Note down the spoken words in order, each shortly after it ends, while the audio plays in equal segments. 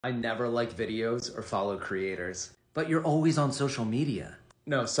I never like videos or follow creators. But you're always on social media.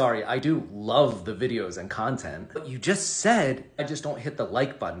 No, sorry, I do love the videos and content. But you just said I just don't hit the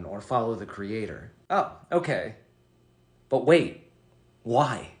like button or follow the creator. Oh, okay. But wait,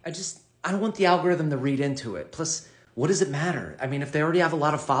 why? I don't want the algorithm to read into it. Plus, what does it matter? I mean, if they already have a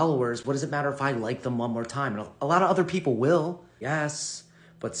lot of followers, what does it matter if I like them one more time? And a lot of other people will. Yes,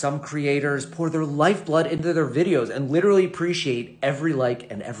 but some creators pour their lifeblood into their videos and literally appreciate every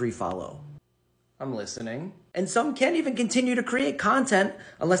like and every follow. I'm listening. And some can't even continue to create content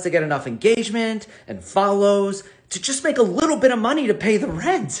unless they get enough engagement and follows to just make a little bit of money to pay the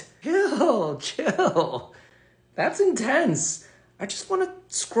rent. Chill. That's intense. I just want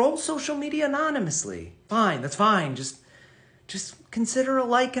to scroll social media anonymously. Fine, that's fine. Just consider a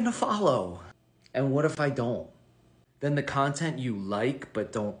like and a follow. And what if I don't? Then the content you like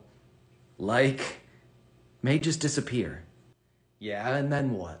but don't like may just disappear. Yeah, and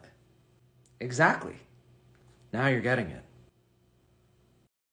then what? Exactly. Now you're getting it.